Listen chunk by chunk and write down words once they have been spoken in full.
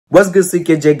What's good,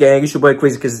 CKJ gang? It's your boy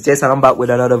Crazy Kezie, Jessie, and I'm back with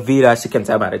another video. As you can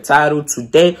tell by the title,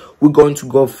 today we're going to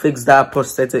go fix that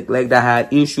prosthetic leg that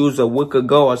had issues a week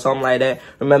ago or something like that.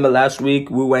 Remember last week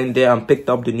we went there and picked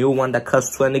up the new one that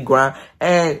cost 20 grand,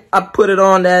 and I put it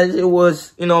on that it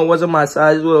was, it wasn't my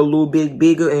size. It was a little bit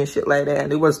bigger and shit like that,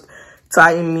 and it was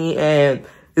tightening me. And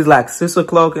it's like 6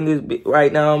 o'clock in this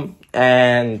right now,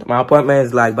 and my appointment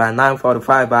is like by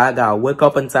 9:45, but I gotta wake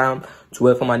up in time to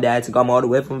wait for my dad to come all the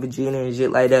way from Virginia and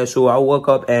shit like that. So I woke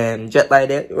up and just like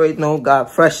that,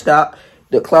 got freshed out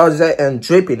the closet and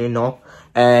dripping,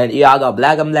 And yeah, I got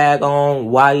black and black on,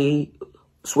 white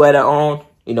sweater on,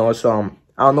 some,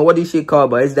 I don't know what this shit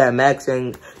called, but it's that Max,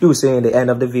 and you will see in the end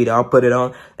of the video. I'll put it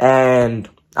on. And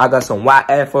I got some white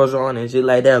Air Force on and shit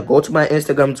like that. Go to my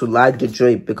Instagram to like the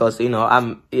drip, because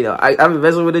I'm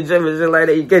investing with the drip and shit like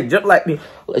that. You can't drip like me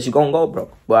unless you gonna go, bro.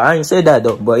 But I ain't say that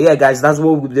though. But yeah, guys, that's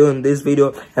what we're doing in this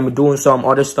video. And we're doing some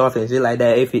other stuff and shit like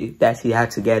that if he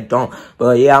had to get done.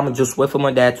 But yeah, I'm gonna just wait for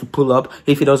my dad to pull up.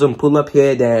 If he doesn't pull up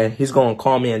here, then he's gonna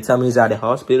call me and tell me he's at the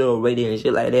hospital already and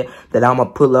shit like that. Then I'm gonna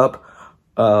pull up.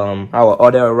 I will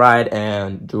order a ride,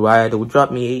 and the ride will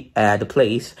drop me at the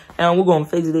place, and we're gonna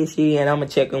fix this shit, and I'm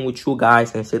gonna check in with you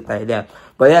guys and shit like that.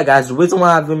 But yeah, guys, the reason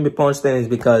why I haven't been posting is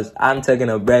because I'm taking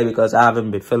a break, because I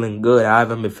haven't been feeling good. I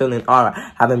haven't been feeling alright.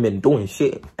 I haven't been doing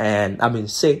shit, and I've been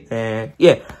sick, and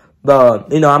yeah.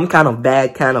 But I'm kind of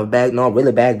bad, not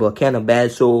really bad, but kind of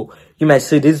bad. So you might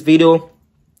see this video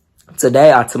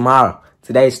today or tomorrow.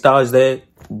 Today is Thursday,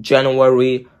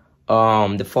 January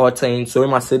the 14th, so we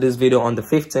might see this video on the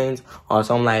 15th or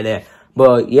something like that.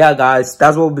 But yeah, guys,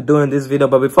 that's what we'll be doing in this video.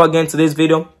 But before I get into this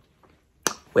video,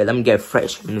 wait, let me get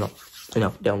fresh, then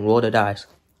roll the dice.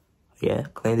 Yeah,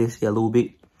 clean this here a little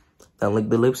bit, then lick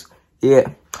the lips. Yeah,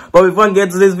 but before I get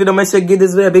to this video, make sure you give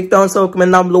this video a big thumbs up,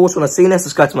 comment down below what you want to see, and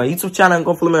subscribe to my YouTube channel, and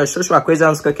go follow me on social media,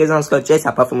 Kezie_Jessie.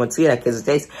 I perform on Twitter,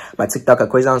 Kezie, my TikTok,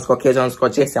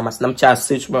 Kezie_Jessie, my Snapchat,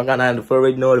 switch my gun, the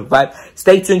already know the vibe.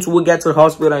 Stay tuned till we get to the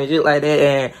hospital and shit like that,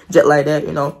 and jet like that,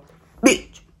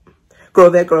 bitch.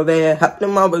 Grow there, happen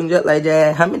to my bring jet like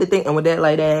that, how many things and with that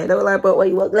like that. They were like, but why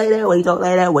you walk like that, why you talk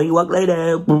like that, why you walk like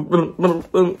that, boom, boom, boom,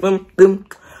 boom, boom, boom.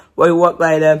 Why you walk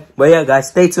like that? But yeah, guys,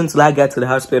 stay tuned till I get to the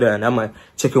hospital, and I'm gonna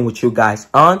check in with you guys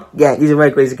on gang. It's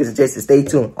very Crazy Kezie, Jessie. Stay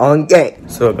tuned on gang.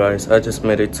 So guys, I just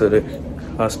made it to the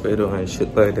hospital and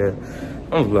shit like that.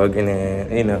 I'm vlogging,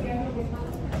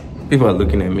 and people are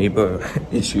looking at me, but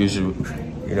it's usual,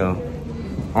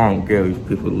 I don't care if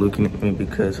people looking at me,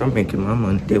 because I'm making my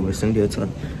money. They was in there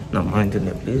time, not minding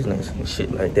their business and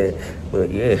shit like that.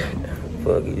 But yeah,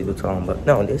 fuck it, you're talking about.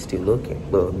 No, they're still looking,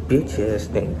 but bitch ass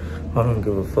thing. I don't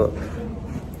give a fuck,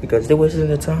 because they wasting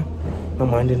the time, not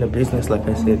minding the business, like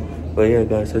I said. But yeah,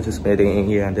 guys, I just made it in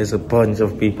here, and there's a bunch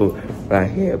of people right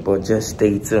here. But just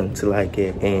stay tuned till I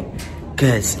get in,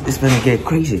 guys. It's gonna get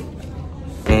crazy.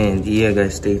 And yeah,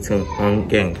 guys, stay tuned on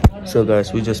gang. So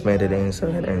guys, we just made it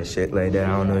inside and shit like that.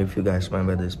 I don't know if you guys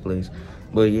remember this place,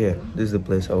 but yeah, this is the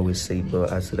place I always see,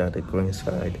 but I sit at the green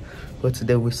side. But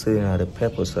today we're sitting at the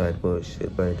pepper side, but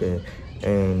shit like that.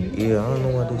 And yeah, I don't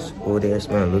know what this old ass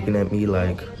man looking at me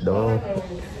like, dog.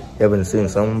 You haven't seen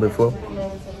someone before?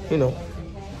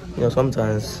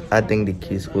 Sometimes I think the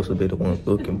kid's supposed to be the one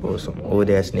looking, but some old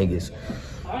ass niggas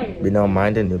be not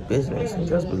minding their business and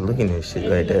just be looking at shit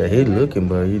like that. He looking,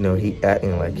 but he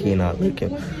acting like he not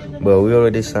looking. But we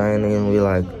already signed in. We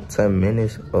like 10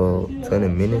 minutes or 20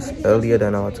 minutes earlier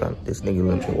than our time. This nigga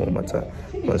looked me one more time.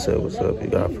 I said, what's up? You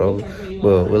got a problem?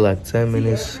 But we're like 10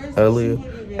 minutes earlier,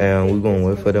 and we're gonna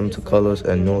wait for them to call us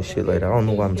and no shit like that. I don't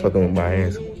know why I'm talking with my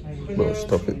hands, bro.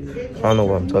 Stop it. I don't know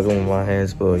why I'm talking with my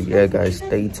hands, but yeah, guys,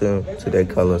 stay tuned to their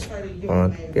colors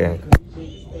on gang.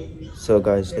 So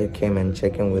guys, they came and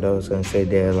check in with us and say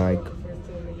they're like,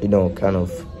 kind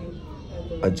of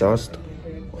adjust.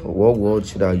 What word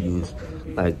should I use?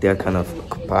 Like they're kind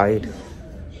of occupied.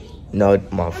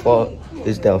 Not my fault.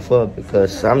 It's their fault,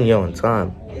 because I'm here on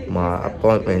time. My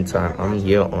appointment time, I'm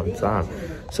here on time.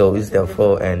 So it's their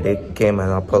fault, and they came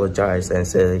and apologized and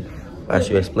said I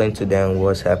should explain to them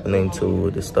what's happening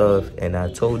to the stuff. And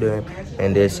I told them,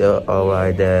 and they said,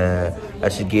 alright, I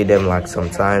should give them like some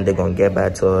time. They're gonna get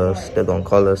back to us. They're gonna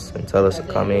call us and tell us to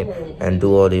come in and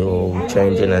do all the whole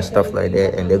changing and stuff like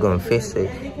that, and they're gonna fix it.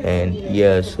 And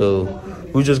yeah, so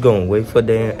we're just gonna wait for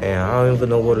them, and I don't even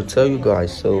know what to tell you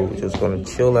guys. So we're just gonna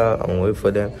chill out and wait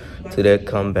for them till they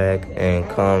come back and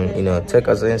come, take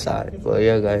us inside. But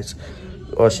yeah, guys,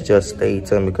 or should just stay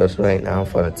tuned, because right now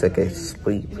I'm gonna take a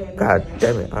sleep. God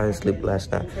damn it, I didn't sleep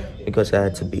last night because I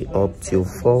had to be up till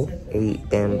 4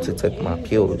 a.m. to take my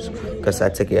pills, because I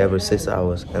take it every 6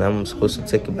 hours, and I'm supposed to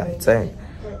take it by 10.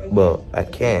 but I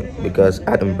can't because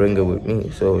I didn't bring it with me.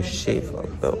 So shit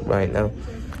fucked up right now.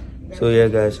 So yeah,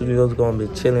 guys, we're just gonna be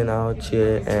chilling out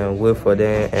here and wait for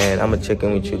them, and I'm gonna check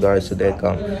in with you guys so they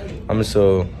come. I'm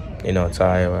so, you know,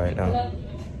 tired right now,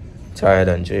 tired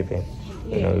and dripping,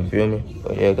 you know, you feel me?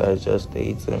 But yeah, guys, just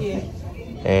stay tuned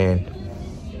and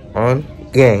on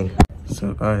gang.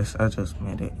 So guys, I just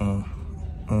made it in,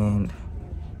 and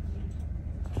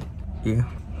yeah,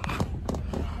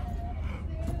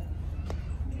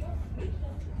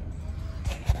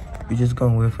 we just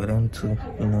gonna wait for them to,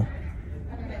 you know,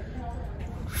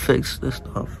 fix the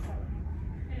stuff,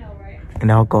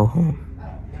 and I'll go home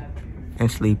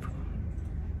and sleep,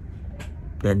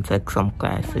 then take some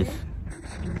classes.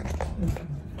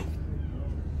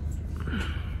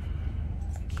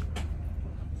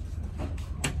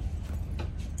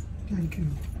 Thank you.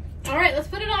 All right, let's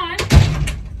put it on.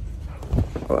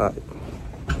 All right.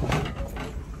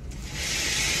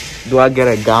 Do I get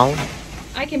a gown?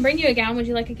 I can bring you a gown. Would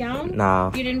you like a gown?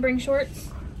 Nah. You didn't bring shorts?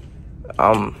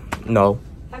 No.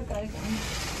 I've got a gown.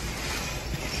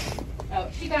 Oh,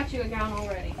 she got you a gown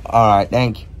already. All right,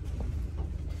 thank you.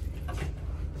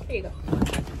 Here you go.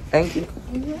 Thank you.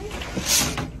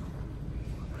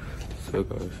 So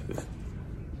guys,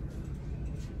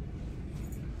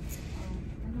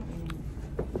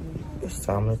 it's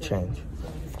time to change.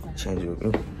 Change with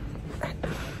me.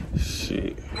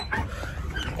 Shit.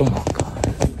 Oh my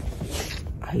god.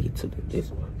 I hate to do this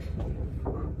one.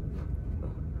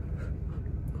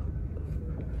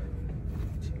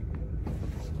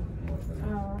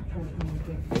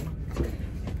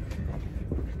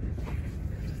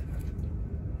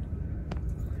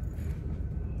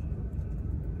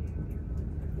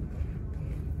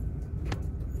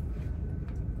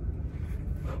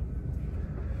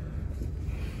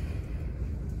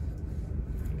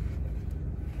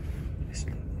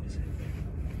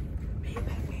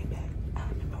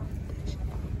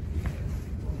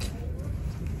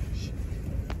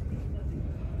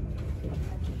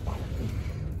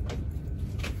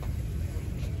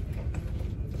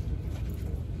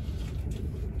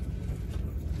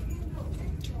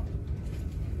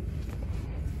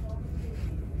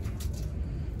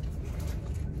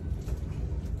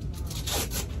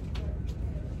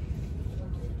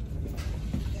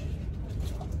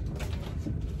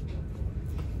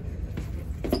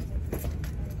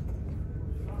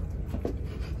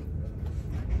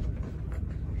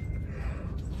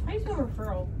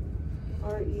 Referral.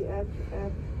 R-E-F-F-E-R-A-L.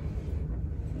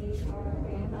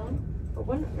 Or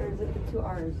one, or is it the two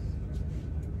R's?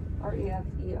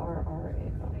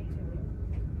 R-E-F-E-R-R-A-L.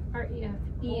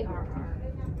 R-E-F-E-R-R.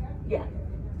 Yeah.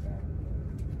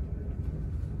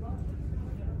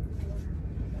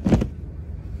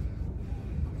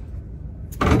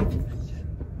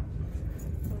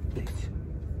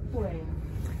 Where?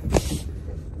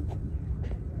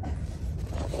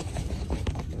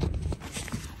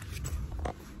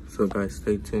 So guys,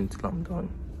 stay tuned till I'm done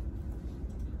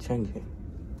changing.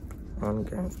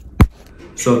 Okay.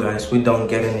 So guys, we done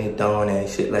getting it done and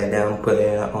shit like that. I'm putting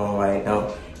it on right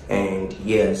now. And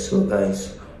yeah, so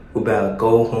guys, we about to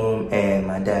go home, and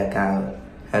my dad got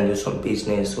handle some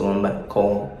business, so I'm about to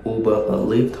call Uber or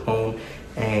Lyft home.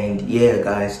 And yeah,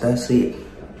 guys, that's it.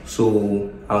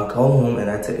 So I'll go home and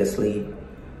I take a sleep,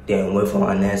 then wait for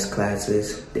my next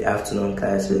classes, the afternoon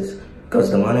classes.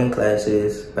 Because the morning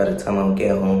classes, by the time I'll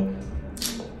get home,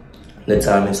 the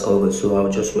time is over. So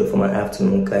I'll just wait for my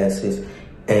afternoon classes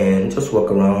and just walk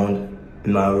around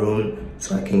in my room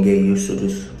so I can get used to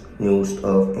this new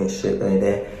stuff and shit like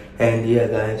that. And yeah,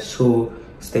 guys, so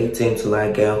stay tuned till I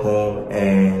get home,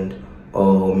 and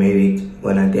or maybe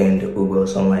when I get in the Uber or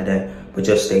something like that. But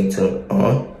just stay tuned.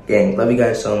 Gang, love you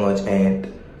guys so much, and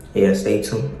yeah, stay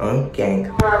tuned. Gang.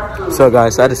 So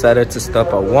guys, I decided to stop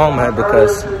at Walmart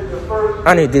because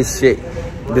I need this shit,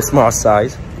 the small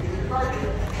size,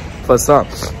 for some.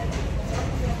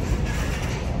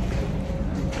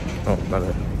 Oh my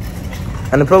god.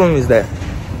 And the problem is that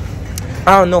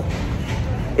I don't know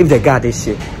if they got this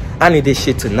shit. I need this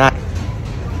shit tonight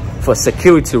for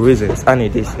security reasons. I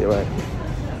need this shit, right?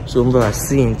 So I'm gonna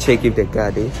see and check if they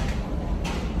got it.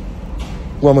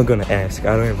 What am I gonna ask?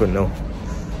 I don't even know.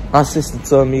 My sister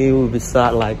told me it would be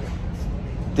start like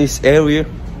this area,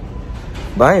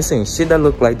 but I ain't seeing shit that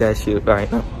look like that shit right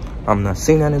now. I'm not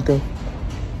seeing anything,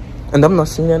 and I'm not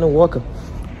seeing any worker.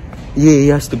 Yeah, it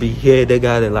has to be here. They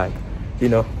got it, like, you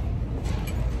know,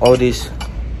 all this.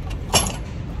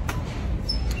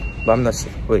 But I'm not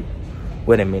seeing.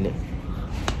 Wait a minute.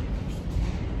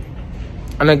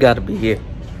 And I gotta be here.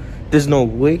 There's no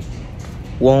way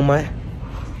Walmart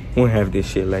won't have this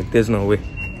shit. Like, there's no way.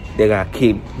 They gotta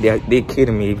keep. They're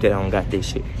kidding me if they don't got this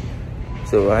shit.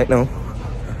 So right now,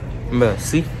 I'm gonna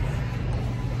see.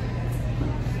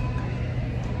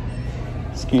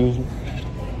 Excuse me.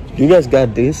 You guys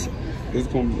got this? It's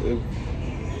gonna be.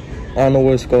 I don't know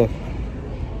what it's called.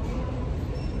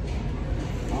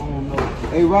 I don't know.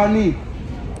 Hey Rodney.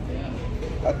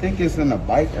 I think it's in the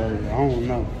bike area. I don't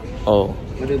know. Oh.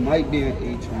 But it might be an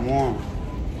H1.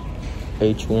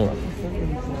 H1.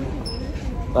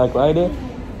 Like right there?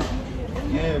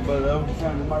 Yeah, but I'm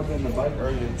saying it might be in the bike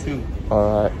area too.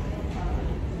 Alright.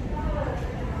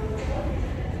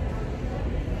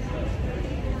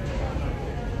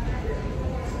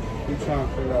 I'm trying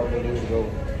to figure out where this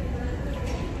goes.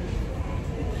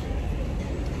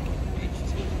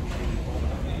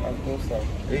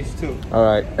 H2.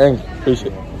 Alright, thank you.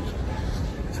 Appreciate it.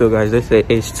 So guys, they say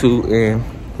H2 and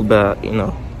we about, you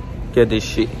know, get this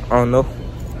shit. I don't know.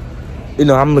 You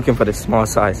know, I'm looking for the small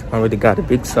size. I already got the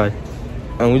big size.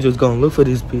 And we just gonna look for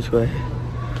this bitch right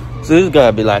here. So this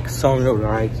gotta be like somewhere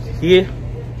right here.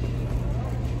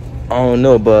 I don't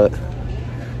know, but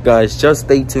guys, just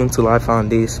stay tuned till I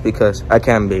find this because I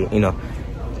can't be, you know,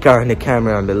 carrying the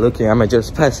camera and be looking. I'ma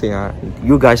just pass it on.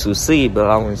 You guys will see it, but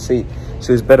I won't see it.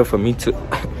 So it's better for me to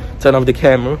turn off the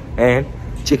camera and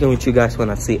check in with you guys when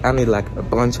I see. I need like a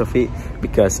bunch of it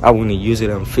because I want to use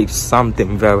it and fix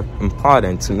something very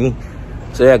important to me.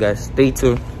 So yeah guys, stay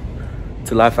tuned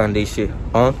till I find this shit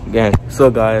again. So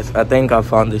guys, I think I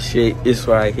found the shit. It's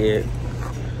right here.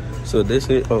 So this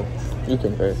is, oh, you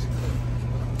can press.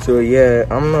 So yeah,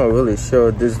 I'm not really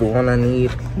sure this is the one I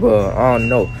need, but I don't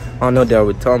know. I don't know their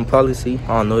return policy. I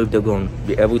don't know if they're gonna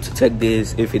be able to take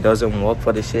this if it doesn't work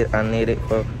for the shit I need it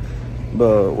for.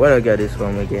 But where I got this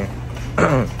from again?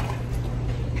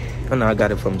 I know I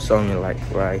got it from somewhere like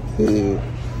right here.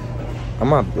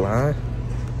 Am I blind?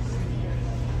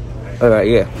 Alright,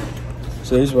 yeah.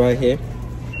 So it's right here.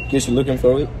 In case you're looking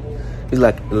for it. It's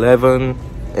like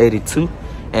 1182,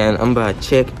 and I'm about to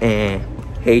check and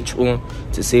H1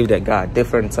 to see if they got a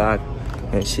different tag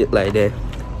and shit like that,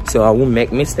 so I won't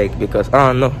make mistake because I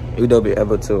don't know if they'll be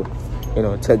able to, you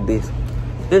know, take this.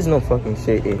 There's no fucking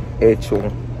shit in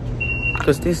H1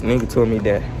 because this nigga told me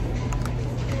that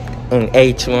in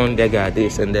H1 they got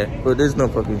this and that, but there's no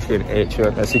fucking shit in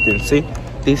H1. As you can see,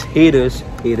 these heaters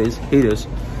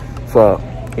for,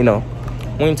 you know,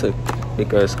 winter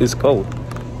because it's cold.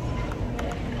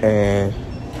 And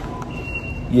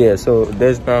yeah, so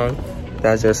there's none.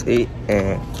 That's just it.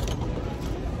 And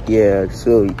yeah,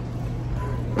 so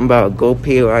I'm about to go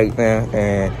pee right now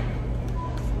and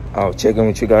I'll check in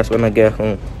with you guys when I get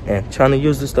home and trying to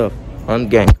use the stuff on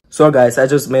game. So guys, I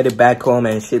just made it back home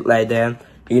and shit like that.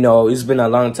 You know, it's been a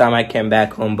long time I came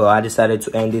back home, but I decided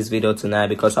to end this video tonight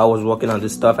because I was working on the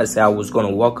stuff I said I was going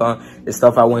to work on. The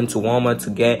stuff I went to Walmart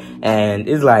to get, and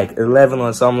it's like 11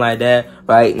 or something like that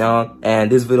right now. And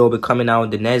this video will be coming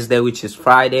out the next day, which is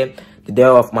Friday. The day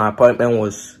of my appointment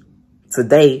was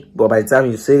today, but by the time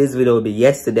you see this video, it will be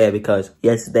yesterday because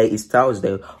yesterday is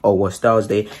Thursday, or was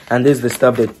Thursday. And this is the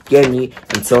stuff they gave me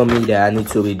and told me that I need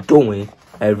to be doing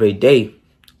every day.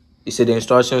 You see the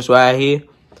instructions right here?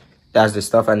 That's the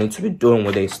stuff I need to be doing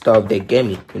with the stuff they gave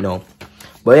me, you know.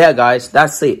 But yeah, guys,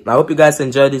 that's it. I hope you guys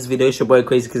enjoyed this video. It's your boy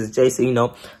Kezie, because Jessie, you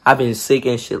know, I've been sick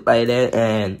and shit like that,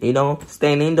 and, you know,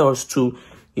 staying indoors too,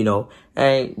 you know.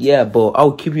 And yeah, but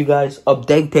I'll keep you guys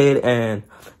updated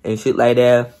and shit like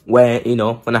that when, you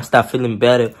know, when I start feeling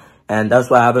better. And that's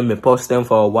why I haven't been posting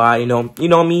for a while, you know. You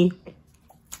know me,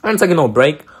 I'm taking no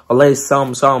break unless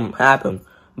something happen.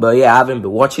 But yeah, I haven't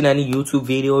been watching any YouTube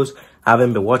videos. I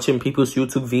haven't been watching people's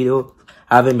YouTube videos.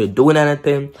 I haven't been doing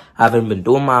anything. I haven't been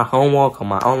doing my homework or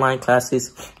my online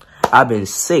classes. I've been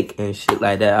sick and shit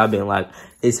like that. I've been like,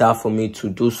 it's hard for me to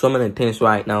do so many things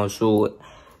right now. So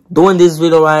doing this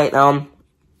video right now,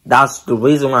 that's the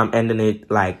reason why I'm ending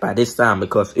it like by this time.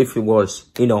 Because if it was,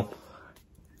 you know,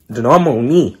 the normal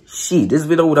me, shit, this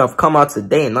video would have come out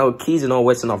today. And now Kezie not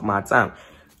wasting off my time.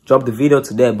 Drop the video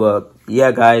today. But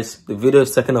yeah, guys, the video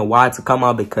is taking a while to come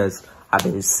out because I've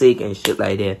been sick and shit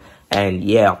like that. And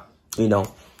yeah, you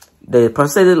know, the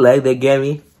prosthetic leg they gave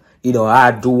me, you know,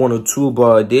 I do 1 or 2,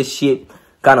 but this shit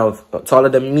kind of taller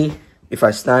than me. If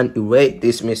I stand erect,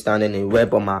 this me standing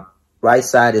erect, but my right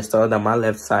side is taller than my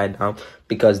left side now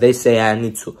because they say I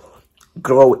need to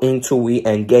grow into it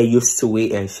and get used to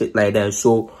it and shit like that.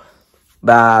 So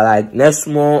by like next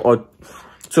month or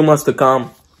 2 months to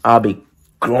come, I'll be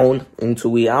grown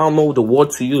into it. I don't know the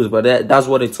word to use, but that's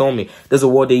what they told me. There's a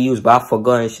word they use, but I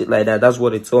forgot and shit like that. That's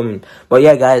what they told me. But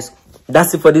yeah, guys,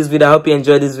 that's it for this video. I hope you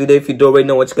enjoyed this video. If you don't already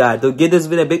know what you gotta do, give this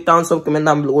video a big thumbs up, comment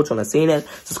down below what you wanna see in it.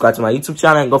 Subscribe to my YouTube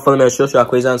channel and go follow me on social at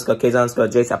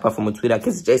Kezie_Jessie, apart from my Twitter,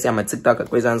 Jessie, I'm a TikTok at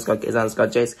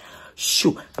Kezie_Jessie.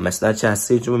 Shoot, I'm a Snapchat,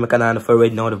 see you, make an for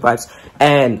already know the vibes.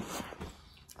 And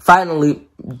finally,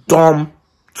 Donald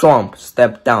Trump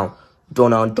stepped down.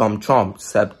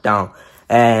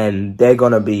 And they're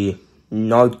gonna be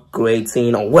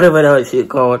inaugurating or whatever that shit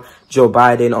called Joe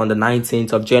Biden on the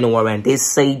 19th of January. And they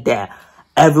say that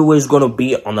everywhere's gonna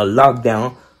be on a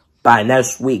lockdown by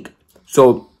next week.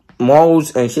 So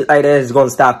malls and shit like that is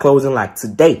gonna start closing like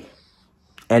today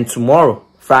and tomorrow,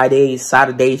 Friday,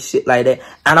 Saturday, shit like that.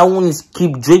 And I want to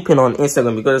keep dripping on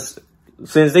Instagram because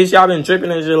since this y'all been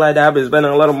dripping and shit like that, I've been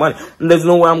spending a lot of money. And there's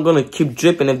no way I'm gonna keep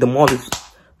dripping if the mall is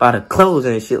about to close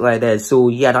and shit like that. So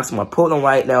yeah, that's my problem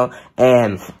right now.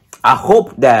 And I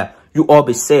hope that you all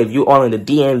be safe. You all in the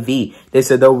DMV. They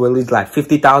said they'll release like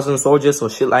 50,000 soldiers or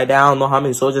shit like that. I don't know how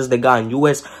many soldiers they got in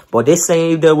US, but they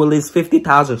saying if they release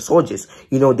 50,000 soldiers,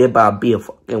 you know, they about to be a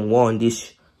fucking war on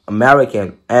this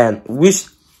American. And wish,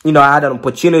 you know, I had an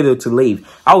opportunity to leave.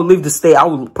 I would leave the state. I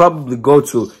would probably go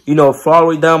to, you know,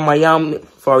 Florida, Miami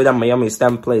is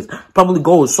 10th place. Probably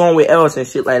go somewhere else and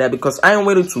shit like that because I ain't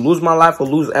ready to lose my life or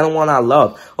lose anyone I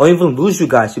love or even lose you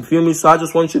guys. You feel me? So I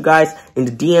just want you guys in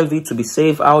the DMV to be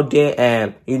safe out there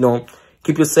and, you know,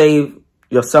 keep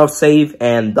yourself safe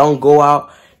and don't go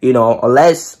out, you know,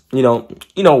 unless, you know,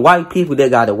 white people, they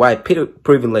got a white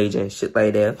privilege and shit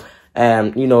like that.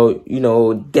 And, you know,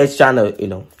 they're trying to, you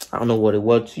know, I don't know what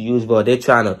word to use, but they're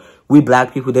trying to, we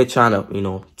black people, they're trying to, you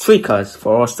know, trick us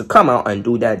for us to come out and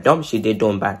do that dumb shit they're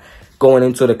doing by going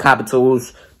into the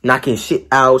capitals, knocking shit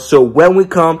out. So when we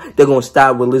come, they're going to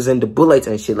start releasing the bullets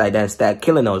and shit like that and start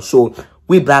killing us. So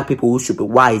we black people, we should be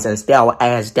wise and stay our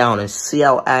ass down and see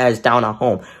our ass down at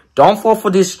home. Don't fall for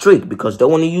this trick because they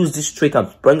want to use this trick and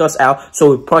bring us out.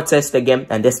 So we protest again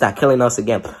and they start killing us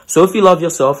again. So if you love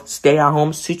yourself, stay at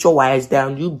home, sit your ass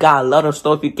down. You got a lot of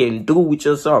stuff you can do with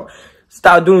yourself.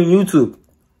 Start doing YouTube.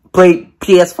 Play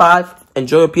PS5.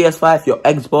 Enjoy your PS5, your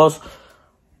Xbox.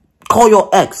 Call your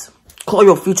ex. Call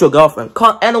your future girlfriend.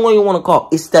 Call anyone you want to call.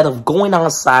 Instead of going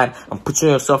outside and putting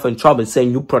yourself in trouble and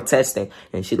saying you protesting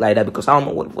and shit like that. Because I don't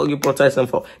know what the fuck you protesting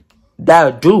for.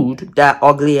 That dude, that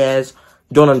ugly ass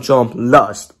Donald Trump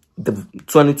lost the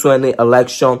 2020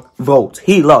 election vote.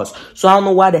 He lost. So I don't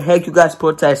know why the heck you guys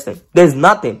protesting. There's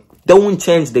nothing. They won't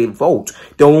change their vote.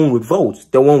 They won't revote.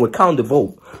 They won't recount the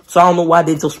vote. So I don't know why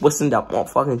they just wasting that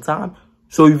motherfucking time.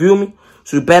 So you feel me?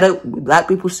 So you better, black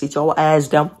people, sit your ass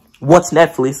down, watch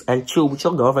Netflix, and chill with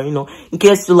your girlfriend, you know. In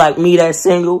case you like me that's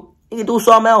single, you can do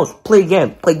something else. Play a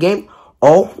game.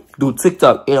 Or do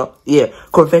TikTok, you know. Yeah.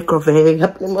 Corvette. Wait,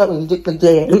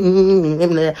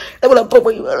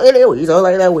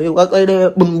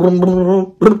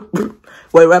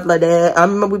 rap like that.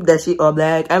 I'm with that shit all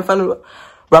black. I'm finna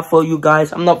rap for you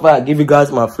guys. I'm not gonna give you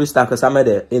guys my freestyle because I made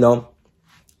a, you know,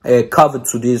 a cover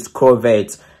to this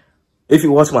Corvette. If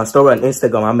you watch my story on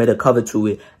Instagram, I made a cover to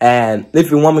it. And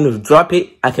if you want me to drop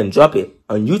it, I can drop it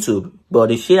on YouTube. But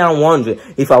the shit I'm wondering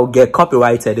if I will get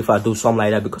copyrighted if I do something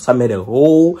like that. Because I made a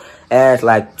whole ass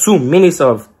like 2 minutes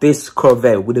of this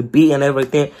Corvette with the beat and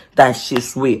everything. That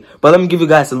shit's sweet. But let me give you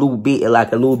guys a little bit,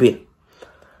 like a little bit.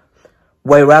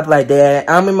 Why rap like that?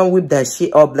 I'm in my whip that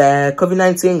shit up black.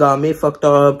 COVID-19 got me fucked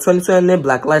up. 2020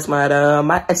 Black Lives Matter.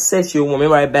 My essential want me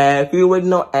right back. You already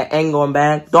know I ain't going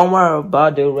back. Don't worry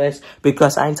about the rest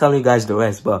because I ain't telling you guys the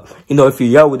rest. But you know, if you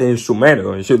yell with the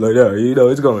instrumental and shit like that, you know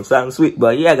it's gonna sound sweet.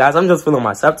 But yeah, guys, I'm just feeling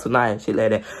myself tonight and shit like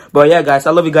that. But yeah, guys,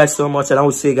 I love you guys so much, and I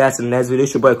will see you guys in the next video.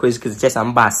 It's your boy Kezie, because Jessie, I'm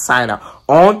about to sign out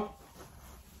on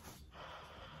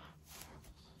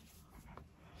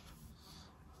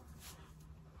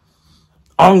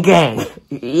gang.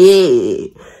 Yeah.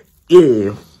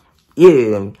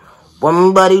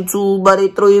 1 buddy, 2 buddy,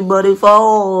 3 buddy,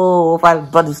 4,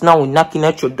 5 buddies now knocking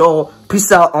at your door.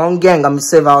 Peace out on gang. I'm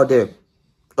safe out there.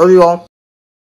 Love you all.